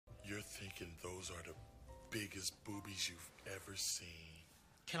reckon those are the biggest boobies you've ever seen.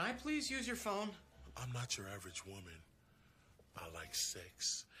 Can I please use your phone? I'm not your average woman. I like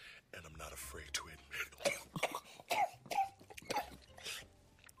sex, and I'm not afraid to admit.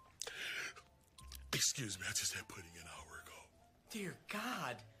 Excuse me, I just had pudding an hour ago. Dear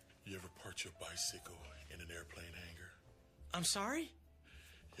God. You ever parked your bicycle in an airplane hangar? I'm sorry?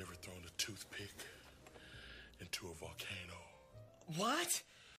 You ever thrown a toothpick into a volcano? What?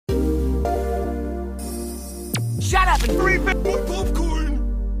 Shut up and refill More popcorn!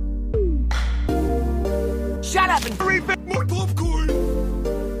 Shut up and refill More popcorn!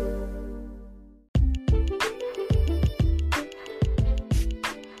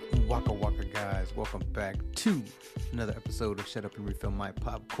 Waka waka guys, welcome back to another episode of Shut Up and Refill My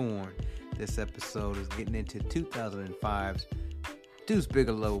Popcorn. This episode is getting into 2005's Deuce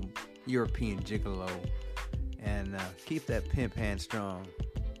Bigalow, European Gigolo. And keep that pimp hand strong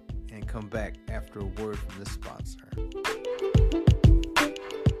and come back after a word from the sponsor.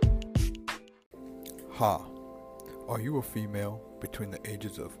 Ha! Are you a female between the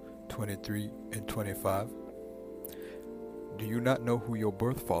ages of 23 and 25? Do you not know who your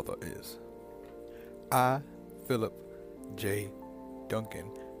birth father is? I, Philip J. Duncan,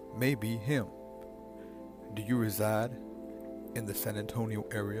 may be him. Do you reside in the San Antonio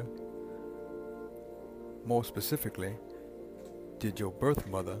area? More specifically, did your birth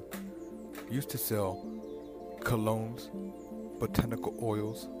mother used to sell colognes, botanical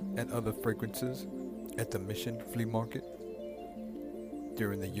oils, and other fragrances at the Mission Flea Market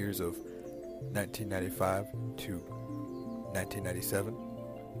during the years of 1995 to 1997?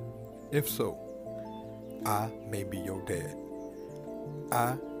 If so, I may be your dad.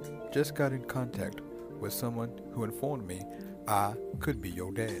 I just got in contact with someone who informed me I could be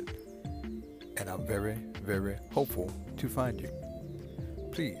your dad, and I'm very, very hopeful to find you.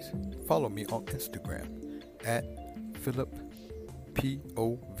 Please follow me on Instagram at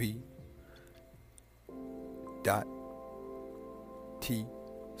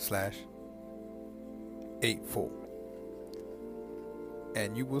philip.t/84,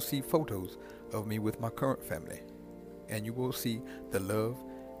 and you will see photos of me with my current family, and you will see the love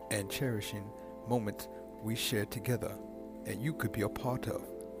and cherishing moments we share together, and you could be a part of.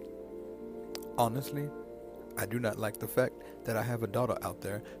 Honestly, I do not like the fact that I have a daughter out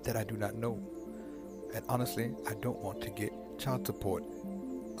there that I do not know. And honestly, I don't want to get child support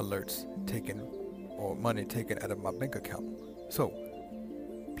alerts taken or money taken out of my bank account. So,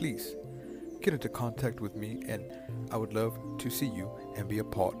 please, get into contact with me, and I would love to see you and be a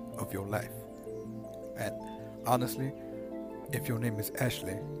part of your life. And honestly, if your name is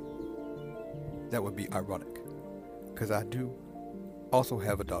Ashley, that would be ironic, because I do also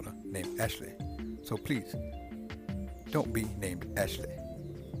have a daughter named Ashley. So please, don't be named Ashley.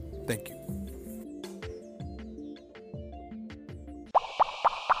 Thank you.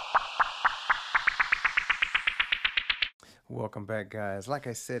 Welcome back, guys. Like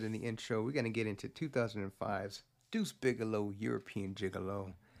I said in the intro, we're going to get into 2005's Deuce Bigalow, European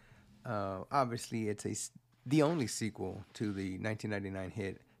Gigolo. Obviously, it's the only sequel to the 1999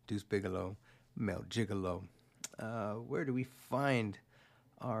 hit Deuce Bigalow, Male Gigolo. Where do we find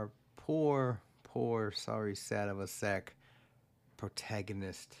our poor, sorry, sad of a sack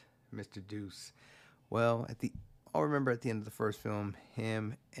protagonist, Mr. Deuce? Well, I'll remember at the end of the first film,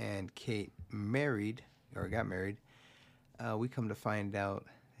 him and Kate got married. We come to find out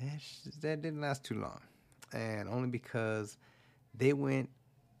that didn't last too long, and only because they went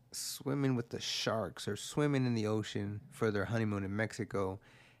swimming with the sharks, or swimming in the ocean for their honeymoon in Mexico,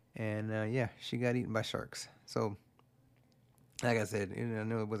 and she got eaten by sharks. So, like I said, I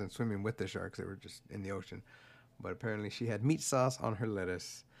know it wasn't swimming with the sharks; they were just in the ocean. But apparently, she had meat sauce on her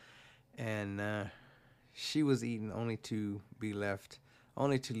lettuce, and she was eaten only to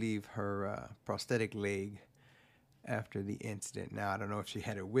leave her prosthetic leg after the incident. Now, I don't know if she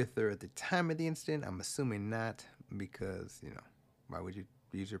had it with her at the time of the incident. I'm assuming not, because, why would you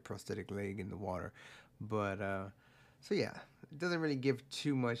use your prosthetic leg in the water? But, so yeah, it doesn't really give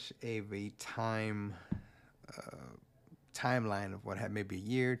too much of a timeline of what happened, maybe a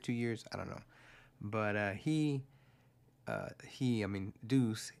year, 2 years, I don't know. But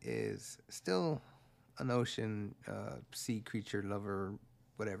Deuce is still an ocean sea creature lover,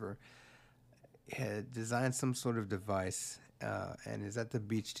 whatever. Had designed some sort of device and is at the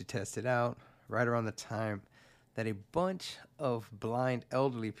beach to test it out right around the time that a bunch of blind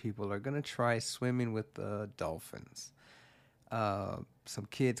elderly people are going to try swimming with the dolphins. Some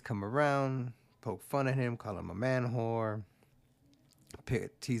kids come around, poke fun at him, call him a man whore,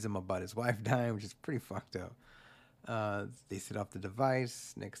 tease him about his wife dying, which is pretty fucked up. They set off the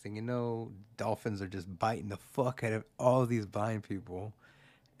device. Next thing you know, dolphins are just biting the fuck out of all these blind people.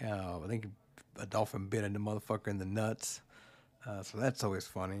 I think a dolphin bit the motherfucker in the nuts. So that's always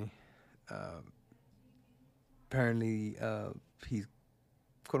funny. Apparently, he's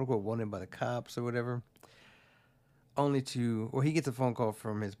quote unquote wanted by the cops or whatever. He gets a phone call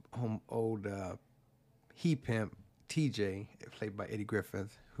from his old he pimp, TJ, played by Eddie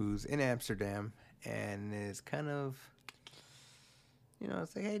Griffith, who's in Amsterdam and is kind of,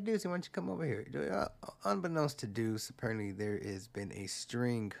 it's like, hey, Deuce, why don't you come over here? Unbeknownst to Deuce, apparently there has been a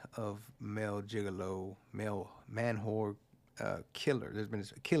string of male gigolo, male man whore killer. There's been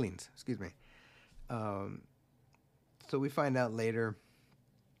killings, excuse me. So we find out later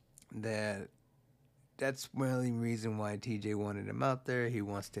that that's the only reason why TJ wanted him out there. He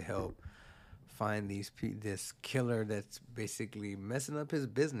wants to help find this killer that's basically messing up his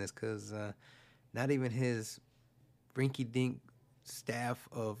business, because not even his rinky-dink staff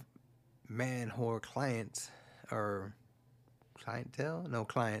of man whore clients or clientele, no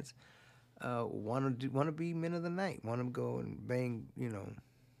clients, want to be men of the night, want to go and bang,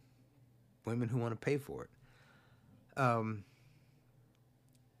 women who want to pay for it.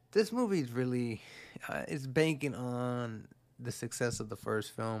 This movie is really, it's banking on the success of the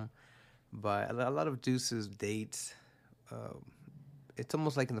first film by a lot of Deuce's dates. It's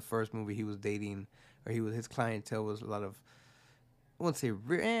almost like in the first movie he was dating, or his clientele was a lot of, I wouldn't say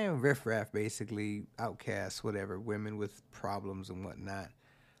riffraff, basically, outcasts, whatever, women with problems and whatnot.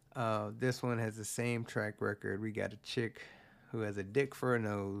 This one has the same track record. We got a chick who has a dick for a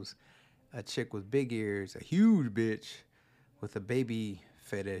nose, a chick with big ears, a huge bitch with a baby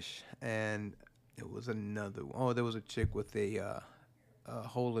fetish, and it was another one. Oh, there was a chick with a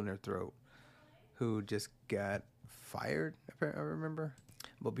hole in her throat who just got fired, I remember.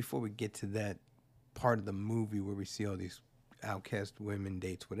 But before we get to that part of the movie where we see all these outcast women,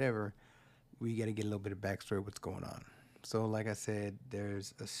 dates, whatever, we got to get a little bit of backstory of what's going on. So, like I said,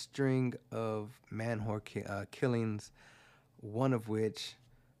 there's a string of man whore killings, one of which,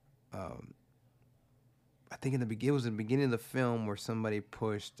 I think it was in the beginning of the film where somebody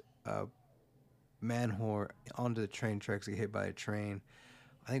pushed a man whore onto the train tracks to get hit by a train.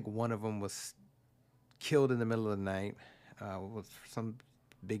 I think one of them was killed in the middle of the night with some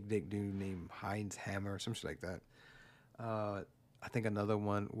big dick dude named Heinz Hammer or some shit like that. I think another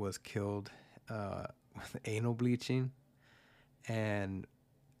one was killed with anal bleaching and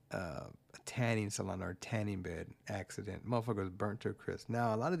a tanning salon or a tanning bed accident. Motherfucker was burnt to a crisp.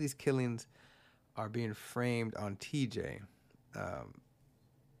 Now, a lot of these killings are being framed on TJ.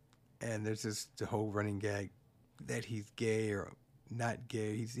 And there's just the whole running gag that he's gay or not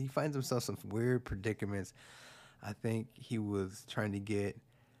gay. He finds himself some weird predicaments. I think he was trying to get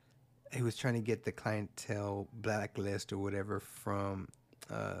the clientele blacklist or whatever from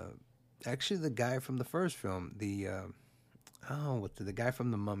actually the guy from the first film, the guy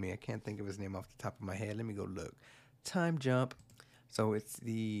from The Mummy. I can't think of his name off the top of my head. Let me go look. Time jump. So it's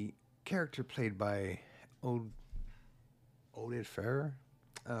the character played by Oded Ferrer,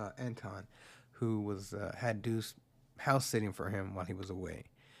 Anton, who was had Deuce house sitting for him while he was away.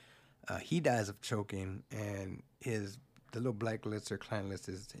 He dies of choking, and the little black list or client list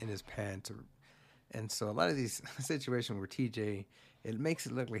is in his pants. And so a lot of these situations where TJ, it makes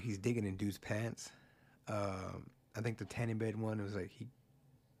it look like he's digging in dude's pants. I think the tanning bed one, it was like he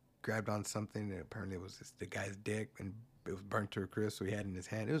grabbed on something, and apparently it was just the guy's dick, and it was burnt to a crisp, so he had it in his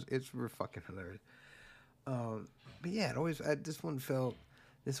hand. It's fucking hilarious. But yeah, this one felt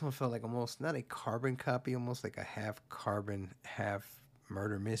like almost not a carbon copy, almost like a half carbon, half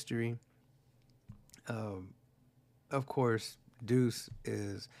murder mystery. Of course, Deuce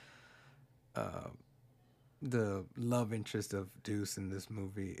is the love interest of Deuce in this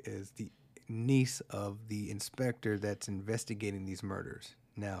movie is the niece of the inspector that's investigating these murders.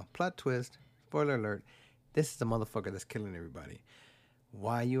 Now, plot twist, spoiler alert, this is the motherfucker that's killing everybody.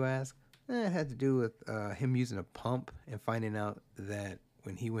 Why, you ask? It had to do with him using a pump and finding out that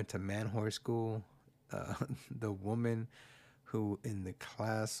when he went to man whore school, the woman who in the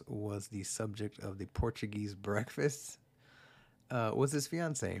class was the subject of the Portuguese breakfast was his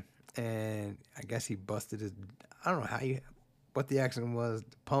fiance. And I guess he busted his, I don't know what the accident was.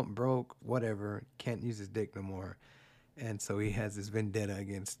 The pump broke, whatever, can't use his dick no more. And so he has this vendetta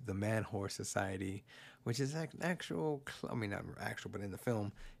against the Man Whore Society, which is an actual club. I mean, not actual, but in the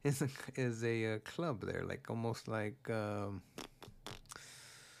film, is a club there, like almost like,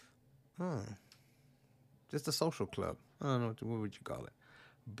 just a social club. I don't know, what would you call it?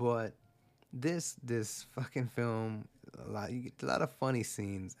 But this fucking film, you get a lot of funny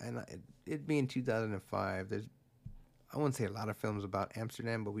scenes, and it being 2005, there's I wouldn't say a lot of films about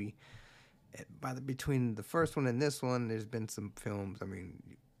Amsterdam, but between the first one and this one, there's been some films. I mean,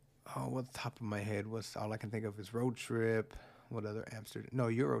 what the top of my head was all I can think of is Road Trip. What other Amsterdam? No,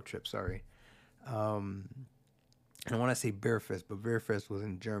 Euro Trip. Sorry. And I want to say Beerfest, but Beerfest was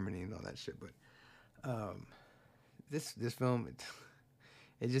in Germany and all that shit. But this film,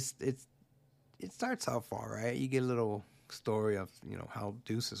 it starts off all right. You get a little story of how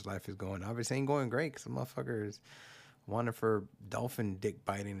Deuce's life is going. Obviously, ain't going great because the motherfucker is wanted for dolphin dick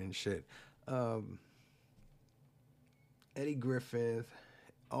biting and shit. Eddie Griffith,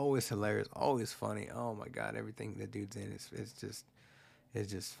 always hilarious, always funny. Oh my god, everything the dude's in is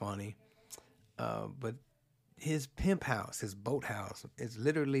just funny. But his pimp house, his boat house, is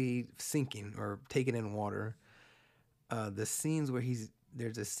literally sinking or taken in water. The scenes where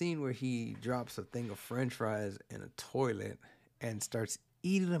there's a scene where he drops a thing of French fries in a toilet and starts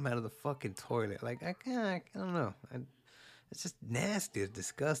eating them out of the fucking toilet. Like I don't know. It's just nasty. It's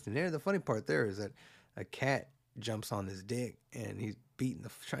disgusting. The funny part there is that a cat jumps on his dick and he's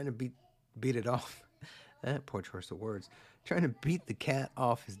trying to beat it off. Poor choice of words. Trying to beat the cat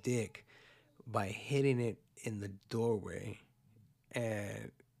off his dick by hitting it in the doorway.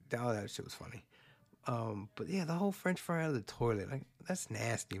 And that shit was funny. But yeah, the whole French fry out of the toilet, like that's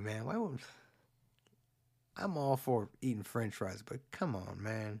nasty, man. I'm all for eating French fries, but come on,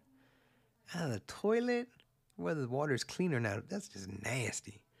 man. Out of the toilet? Whether the water is clean or not, that's just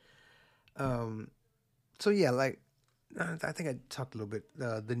nasty. So yeah, like I think I talked a little bit.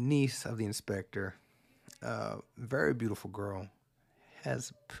 The niece of the inspector, very beautiful girl,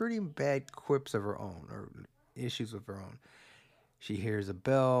 has pretty bad quips of her own or issues of her own. She hears a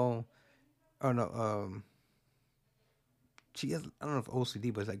bell. Oh no, she has, I don't know if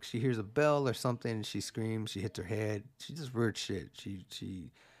OCD, but it's like she hears a bell or something. She screams. She hits her head. She just weird shit. She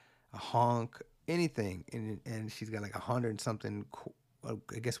a honk. Anything, and she's got like 100 and something.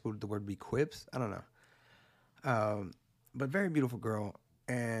 I guess would the word be quips? I don't know. But very beautiful girl,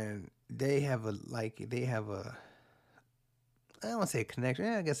 and they have a I don't want to say a connection.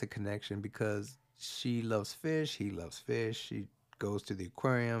 Yeah, I guess a connection because she loves fish. He loves fish. She goes to the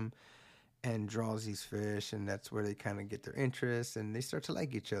aquarium and draws these fish, and that's where they kind of get their interest, and they start to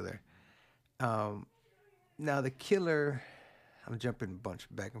like each other. Now the killer, I'm jumping a bunch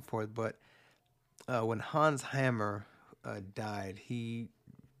back and forth, but. When Hans Hammer died,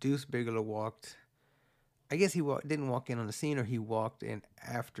 Deuce Bigalow walked. I guess he didn't walk in on the scene, or he walked in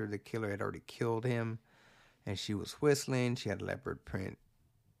after the killer had already killed him, and she was whistling. She had a leopard print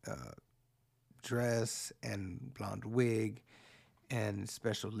dress and blonde wig, and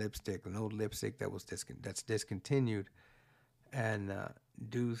special lipstick, an old lipstick that's discontinued, and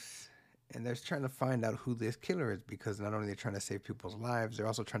Deuce. And they're trying to find out who this killer is because not only are they trying to save people's lives, they're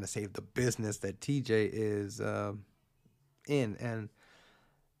also trying to save the business that TJ is in. And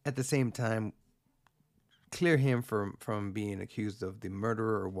at the same time, clear him from being accused of the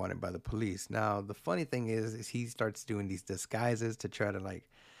murderer or wanted by the police. Now, the funny thing is he starts doing these disguises to try to, like,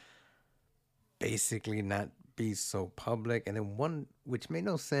 basically not be so public. And then one, which made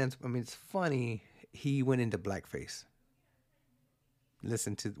no sense. I mean, it's funny. He went into blackface.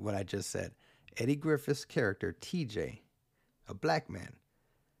 Listen to what I just said. Eddie Griffith's character, TJ, a black man,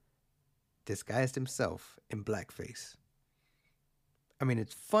 disguised himself in blackface. I mean,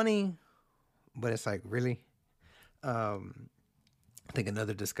 it's funny, but it's like, really? I think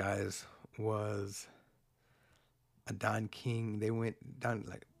another disguise was a Don King. They went down,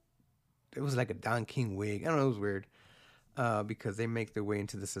 like, it was like a Don King wig. I don't know, it was weird. Because they make their way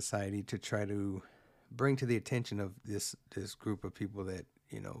into the society to try to bring to the attention of this group of people that,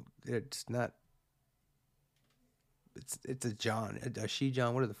 it's not, it's a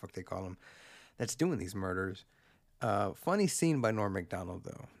she-John, whatever the fuck they call him, that's doing these murders. Funny scene by Norm Macdonald,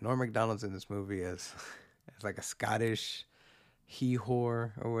 though. Norm Macdonald's in this movie as like a Scottish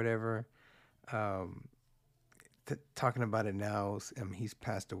he-whore or whatever. Talking about it now, I mean, he's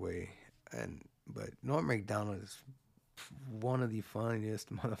passed away, but Norm Macdonald is one of the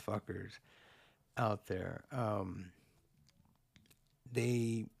funniest motherfuckers out there.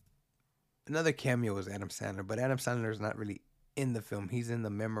 Another cameo was Adam Sandler, but Adam Sandler is not really in the film. He's in the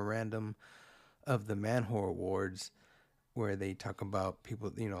memorandum of the Man Whore Awards, where they talk about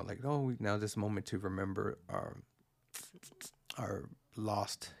people, like, oh, now this moment to remember our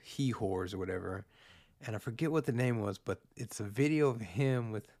lost he whores or whatever. And I forget what the name was, but it's a video of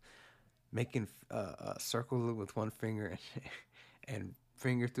him with making a circle with one finger and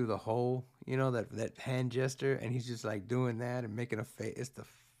finger through the hole, that hand gesture, and he's just like doing that and making a face. It's the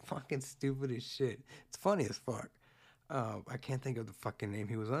fucking stupidest shit. It's funny as fuck. I can't think of the fucking name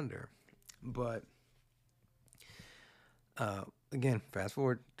he was under, but Again, fast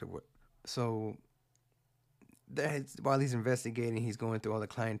forward to what? So while he's investigating, he's going through all the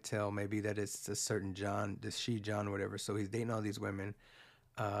clientele. Maybe that it's a certain John, this she John, or whatever. So he's dating all these women.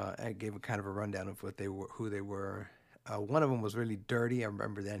 I gave a kind of a rundown of what they were, who they were. One of them was really dirty. I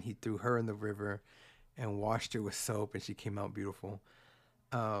remember that. He threw her in the river and washed her with soap, and she came out beautiful.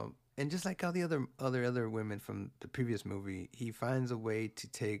 And just like all the other women from the previous movie, he finds a way to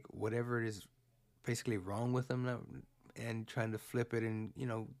take whatever is basically wrong with them and trying to flip it and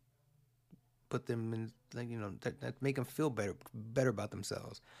put them in that make them feel better about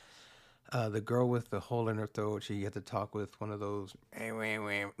themselves. The girl with the hole in her throat, she had to talk with one of those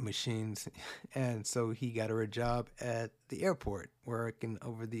machines, and so he got her a job at the airport working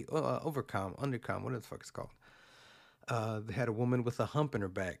over the undercom, whatever the fuck it's called. They had a woman with a hump in her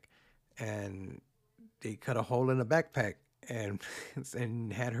back, and they cut a hole in the backpack and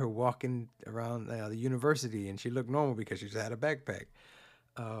had her walking around the university, and she looked normal because she just had a backpack.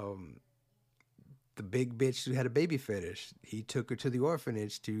 The big bitch who had a baby fetish, he took her to the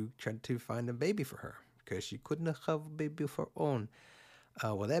orphanage to try to find a baby for her because she couldn't have a baby of her own.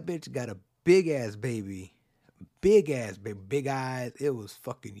 Well, that bitch got a big ass baby, big eyes. It was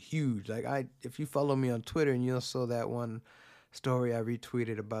fucking huge. Like if you follow me on Twitter and you saw that one story I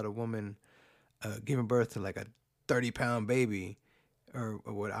retweeted about a woman giving birth to like a 30-pound baby, or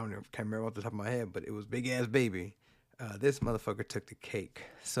what, I don't know, can't remember off the top of my head, but it was big ass baby. This motherfucker took the cake.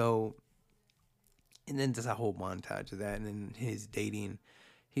 So. And then just a whole montage of that, and then he's dating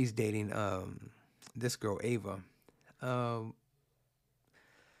this girl Ava.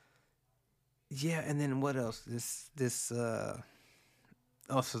 Yeah, and then what else?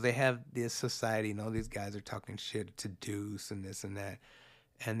 So they have this society, and all these guys are talking shit to Deuce and this and that,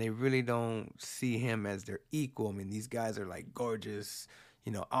 and they really don't see him as their equal. I mean, these guys are like gorgeous,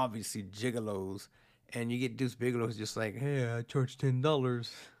 obviously gigolos, and you get Deuce Bigelow's just like, hey, I charge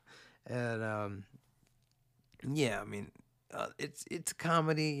 $10, and yeah, I mean, it's a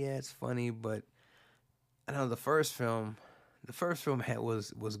comedy. Yeah, it's funny, but I know the first film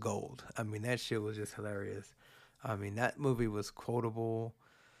was gold. I mean, that shit was just hilarious. I mean, that movie was quotable.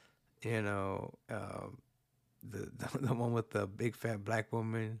 The one with the big fat black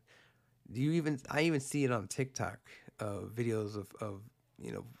woman. I even see it on TikTok, videos of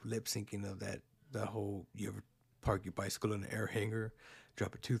lip syncing of that whole, you ever park your bicycle in an air hanger,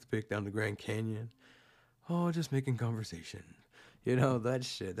 drop a toothpick down the Grand Canyon. Oh, just making conversation. That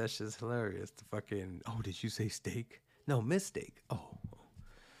shit. That's just hilarious. The fucking, oh, did you say steak? No, mistake. Oh.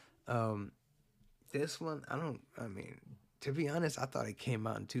 This one, to be honest, I thought it came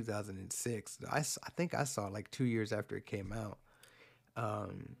out in 2006. I think I saw it like 2 years after it came out.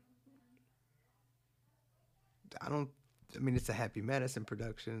 It's a Happy Madison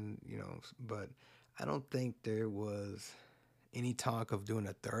production, but I don't think there was any talk of doing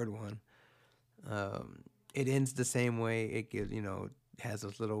a third one. It ends the same way. It gives, has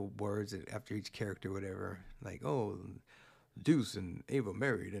those little words after each character, whatever. Like, oh, Deuce and Ava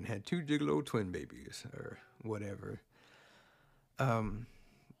married and had 2 gigolo twin babies, or whatever.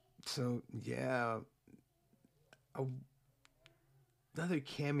 So yeah, another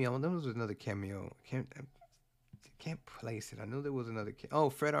cameo. There was another cameo. Can't place it. I know there was another.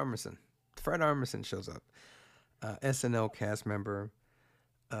 Fred Armisen. Fred Armisen shows up. SNL cast member.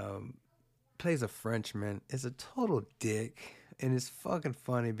 Plays a Frenchman, is a total dick, and it's fucking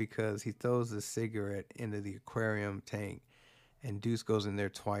funny because he throws a cigarette into the aquarium tank, and Deuce goes in there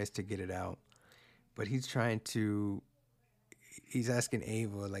twice to get it out, but he's asking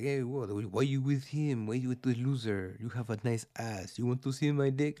Ava, like, hey, why you with him? Why you with the loser? You have a nice ass. You want to see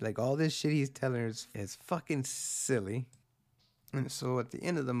my dick? Like, all this shit he's telling her is fucking silly. And so at the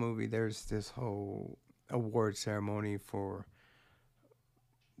end of the movie, there's this whole award ceremony for,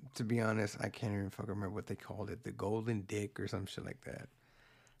 to be honest, I can't even fucking remember what they called it. The Golden Dick or some shit like that.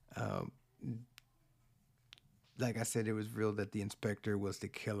 Like I said, it was real that the inspector was the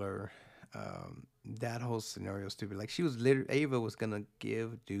killer. That whole scenario is stupid. Like, Ava was going to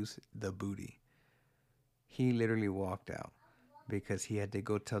give Deuce the booty. He literally walked out because he had to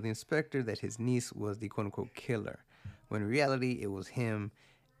go tell the inspector that his niece was the quote-unquote killer. When in reality, it was him,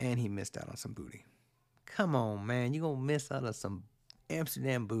 and he missed out on some booty. Come on, man. You going to miss out on some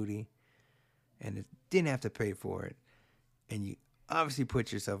Amsterdam booty, and it didn't have to pay for it, and you obviously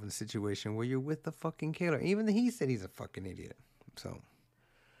put yourself in a situation where you're with the fucking killer. Even he said he's a fucking idiot. So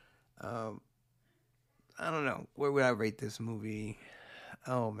I don't know, where would I rate this movie?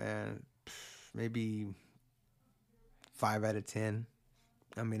 Oh man, maybe 5 out of 10.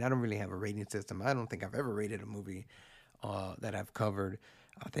 I mean, I don't really have a rating system. I don't think I've ever rated a movie that I've covered.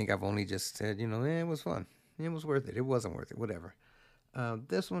 I think I've only just said, it was fun. it was worth it. It wasn't worth it. Whatever.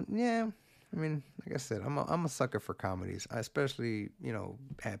 This one, yeah. I mean, like I said, I'm a sucker for comedies, especially, you know,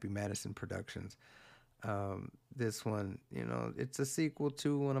 Happy Madison Productions. This one, you know, it's a sequel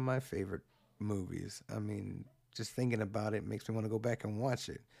to one of my favorite movies. I mean, just thinking about it makes me want to go back and watch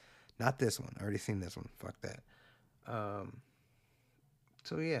it. Not this one. I already seen this one. Fuck that.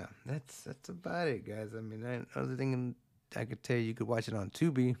 So yeah, that's about it, guys. I mean, other thing I could tell you could watch it on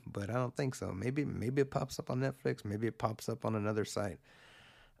Tubi, but I don't think so. Maybe it pops up on Netflix. Maybe it pops up on another site.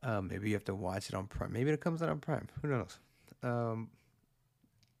 Maybe you have to watch it on Prime. Maybe it comes out on Prime. Who knows?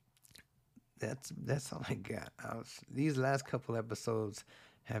 That's all I got. These last couple episodes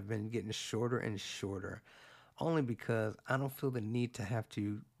have been getting shorter and shorter, only because I don't feel the need to have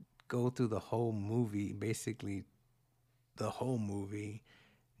to go through the whole movie, basically the whole movie.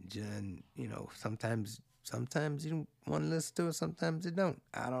 And, you know, sometimes you want to listen to it, sometimes you don't.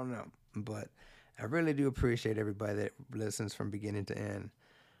 I don't know, but I really do appreciate everybody that listens from beginning to end.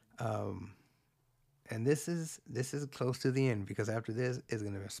 And this is close to the end, because after this is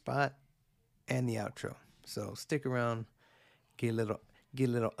going to be a spot and the outro. So stick around, get a little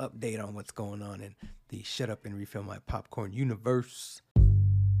update on what's going on in the Shut Up and Refill My Popcorn universe.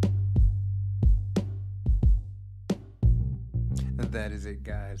 That is it,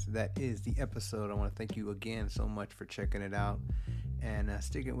 guys. That is the episode. I want to thank you again so much for checking it out and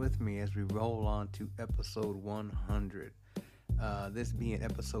sticking with me as we roll on to episode 100. This being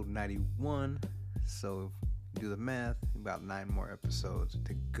episode 91, so do the math, about 9 more episodes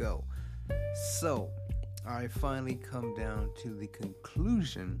to go. So I finally come down to the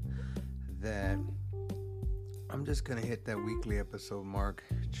conclusion that I'm just going to hit that weekly episode mark,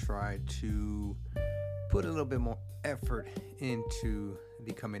 try to put a little bit more effort into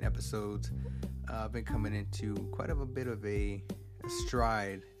the coming episodes. I've been coming into quite a bit of a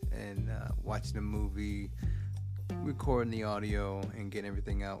stride and watching the movie, recording the audio, and getting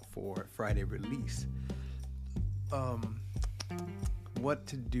everything out for Friday release. What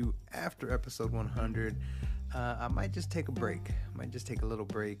to do after episode 100? I might just take a break. Might just take a little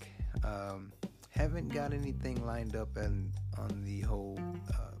break. Haven't got anything lined up and on the whole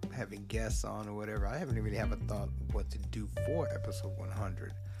having guests on or whatever. I haven't really have a thought what to do for episode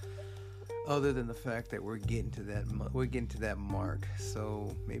 100, other than the fact that we're getting to that mark.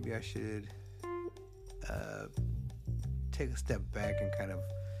 So maybe I should take a step back and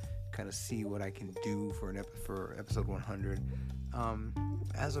kind of see what I can do for episode 100.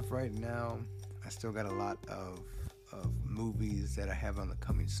 As of right now, I still got a lot of movies that I have on the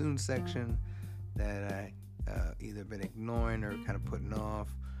coming soon section that I either been ignoring or kind of putting off.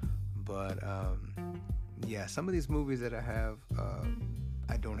 But yeah, some of these movies that I have,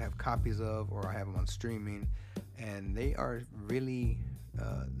 I don't have copies of, or I have them on streaming, and they are really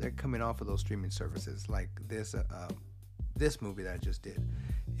they're coming off of those streaming services. Like this movie that I just did,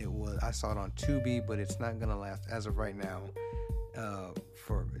 I saw it on Tubi, but it's not gonna last as of right now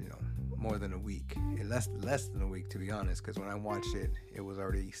for more than a week, less than a week, to be honest, because when I watched it, it was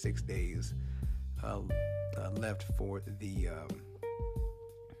already 6 days left for the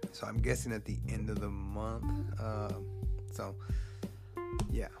so I'm guessing at the end of the month. So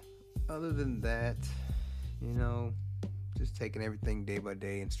yeah, other than that, just taking everything day by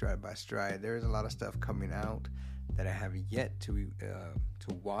day and stride by stride. There's a lot of stuff coming out that I have yet to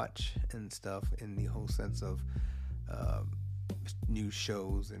watch and stuff, in the whole sense of new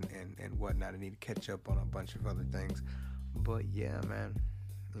shows and whatnot. I need to catch up on a bunch of other things. But yeah, man,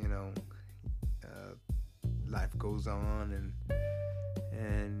 life goes on, and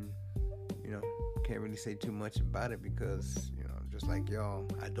can't really say too much about it, because just like y'all,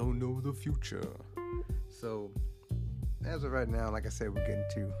 I don't know the future. So as of right now, like I said, we're getting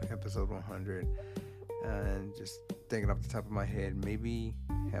to episode 100, and just thinking off the top of my head, maybe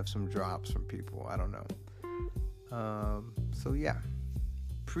have some drops from people, I don't know. So yeah,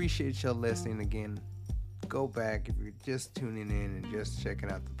 appreciate y'all listening again. Go back, if you're just tuning in and just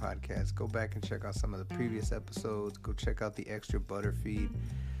checking out the podcast, go back and check out some of the previous episodes. Go check out the Extra Butter feed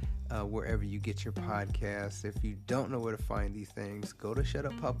wherever you get your podcasts. If you don't know where to find these things, go to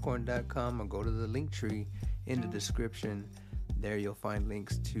shutuppopcorn.com or go to the link tree in the description. There you'll find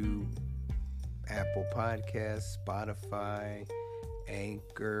links to Apple Podcasts, Spotify,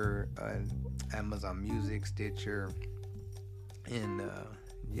 Anchor, Amazon Music, Stitcher, and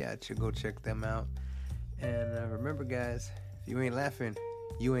go check them out. And remember, guys, if you ain't laughing,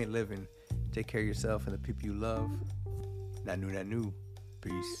 you ain't living. Take care of yourself and the people you love. Nanu.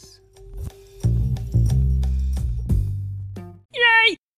 Peace.